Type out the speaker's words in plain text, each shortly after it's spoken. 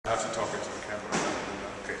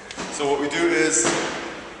So what we do is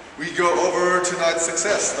we go over tonight's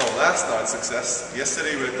success, no, last night's success.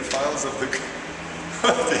 Yesterday we had the finals of the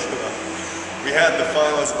we had the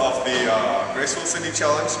finals of the Graceful Sydney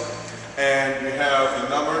Challenge, and we have the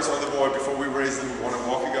numbers on the board. Before we raise them, we want to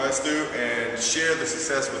walk you guys through and share the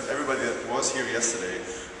success with everybody that was here yesterday.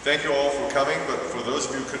 Thank you all for coming, but for those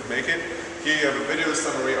of you who couldn't make it, here you have a video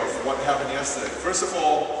summary of what happened yesterday. First of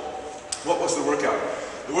all, what was the workout?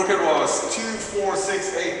 The workout was 2, 4,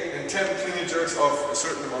 6, 8, and 10 clean and jerks of a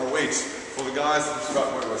certain amount of weight. For the guys, it was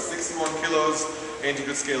about what it was 61 kilos, and you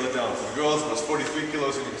could scale it down. For the girls, it was 43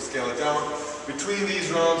 kilos, and you could scale it down. Between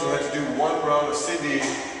these rounds, you had to do one round of Sydney,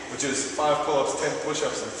 which is 5 pull-ups, 10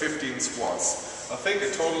 push-ups, and 15 squats. I think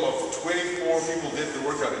a total of 24 people did the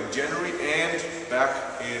workout in January and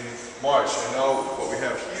back in March. And now what we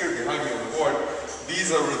have here behind me on the board,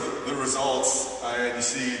 these are the results, and you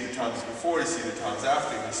see the times before, you see the times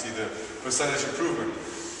after, and you see the percentage improvement.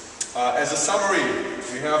 As a summary,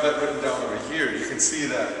 we have that written down over here. You can see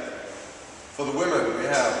that for the women, we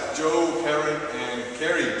have Joe, Karen, and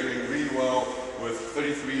Carrie doing really well with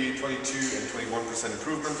 33, 22, and 21%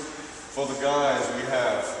 improvement. For the guys, we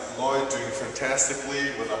have Lloyd doing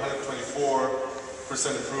fantastically with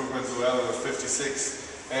 124% improvement, Llewellyn with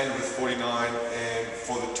 56, and with 49. And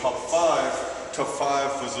for the top five,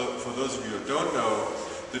 for those of you who don't know,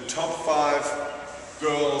 the top 5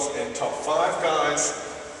 girls and top 5 guys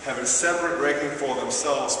have a separate ranking for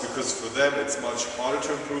themselves, because for them it's much harder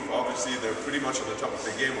to improve. Obviously they're pretty much on the top of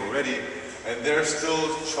their game already, and they're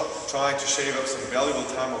still trying to shave up some valuable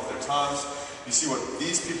time off their times. You see what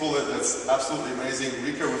these people, that's absolutely amazing.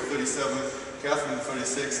 Rika with 37, Catherine with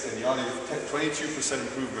 36, and Yanni with 22%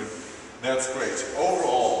 improvement. That's great.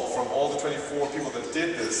 Overall, from all the 24 people that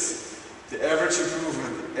did this, the average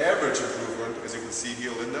improvement, as you can see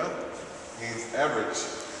here, Linda, means average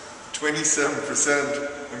 27%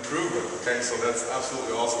 improvement. Okay, so that's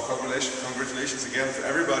absolutely awesome. Congratulations again for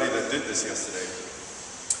everybody that did this yesterday.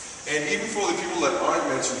 And even for the people that aren't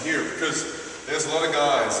mentioned here, because there's a lot of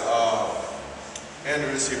guys,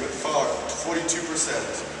 Andrew is here with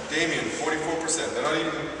 42%, Damien 44%, they're not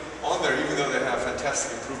even on there even though they have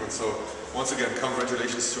fantastic improvement. So once again,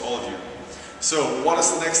 congratulations to all of you. So what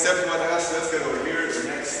is the next step, you might ask? Let's get over here. The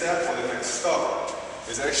next step, or the next stop,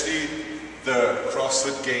 is actually the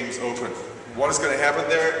CrossFit Games Open. What is going to happen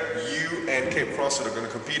there? You and Cape CrossFit are going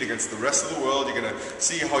to compete against the rest of the world. You're going to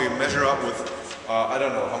see how you measure up with, I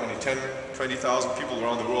don't know how many, 10, 20,000 people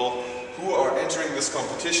around the world who are entering this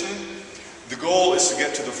competition. The goal is to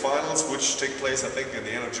get to the finals, which take place, I think, at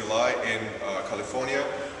the end of July in California.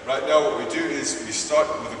 Right now what we do is we start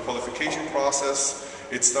with the qualification process.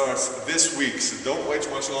 It starts this week, so don't wait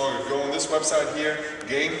much longer. Go on this website here,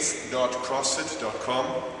 games.crossfit.com.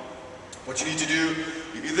 What you need to do,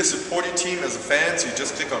 you either support your team as a fan, so you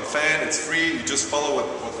just click on fan, it's free, you just follow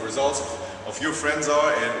what the results of your friends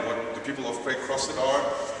are and what the people of Cape CrossFit are,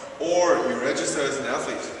 or you register as an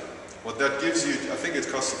athlete. What that gives you, I think it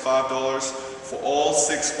costs you $5 for all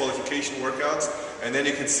 6 qualification workouts, and then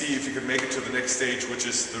you can see if you can make it to the next stage, which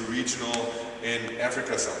is the regional in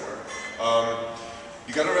Africa somewhere.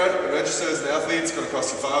 You got to register as an athlete. It's going to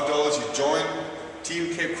cost you $5. You join Team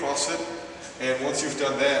Cape CrossFit, and once you've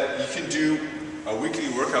done that, you can do a weekly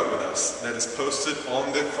workout with us that is posted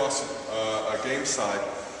on the CrossFit Games site,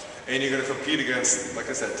 and you're going to compete against, like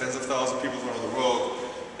I said, tens of thousands of people around the world.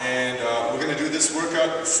 And we're going to do this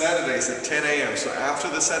workout Saturdays at 10 a.m. So after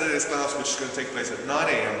the Saturday's class, which is going to take place at 9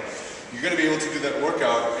 a.m., you're going to be able to do that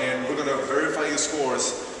workout, and we're going to verify your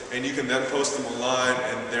scores, and you can then post them online,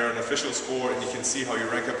 and they're an official score, and you can see how you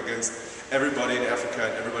rank up against everybody in Africa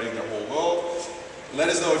and everybody in the whole world. Let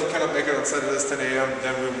us know if you cannot make it on Saturdays 10 a.m.,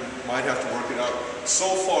 then we might have to work it out. So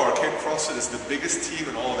far, Cape CrossFit is the biggest team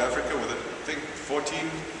in all of Africa with, I think, 14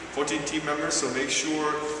 team members, so make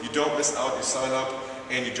sure you don't miss out, you sign up,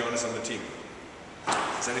 and you join us on the team.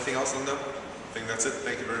 Is there anything else on them? I think that's it.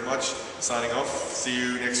 Thank you very much. Signing off. See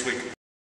you next week.